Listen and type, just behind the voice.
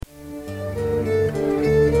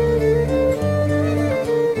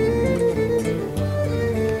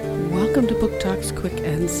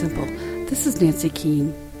and simple. This is Nancy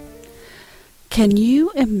Keene. Can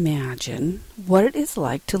you imagine what it is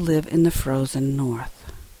like to live in the frozen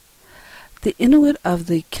north? The Inuit of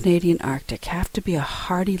the Canadian Arctic have to be a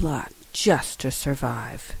hardy lot just to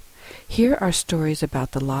survive. Here are stories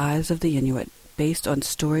about the lives of the Inuit based on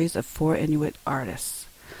stories of 4 Inuit artists.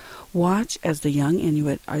 Watch as the young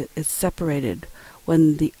Inuit is separated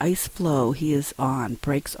when the ice floe he is on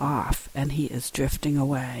breaks off and he is drifting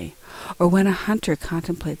away, or when a hunter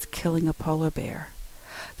contemplates killing a polar bear.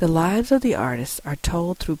 The lives of the artists are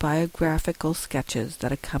told through biographical sketches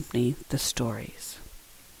that accompany the stories.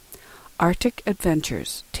 Arctic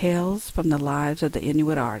Adventures, Tales from the Lives of the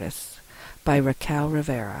Inuit Artists by Raquel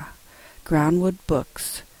Rivera. Groundwood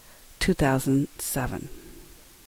Books, 2007.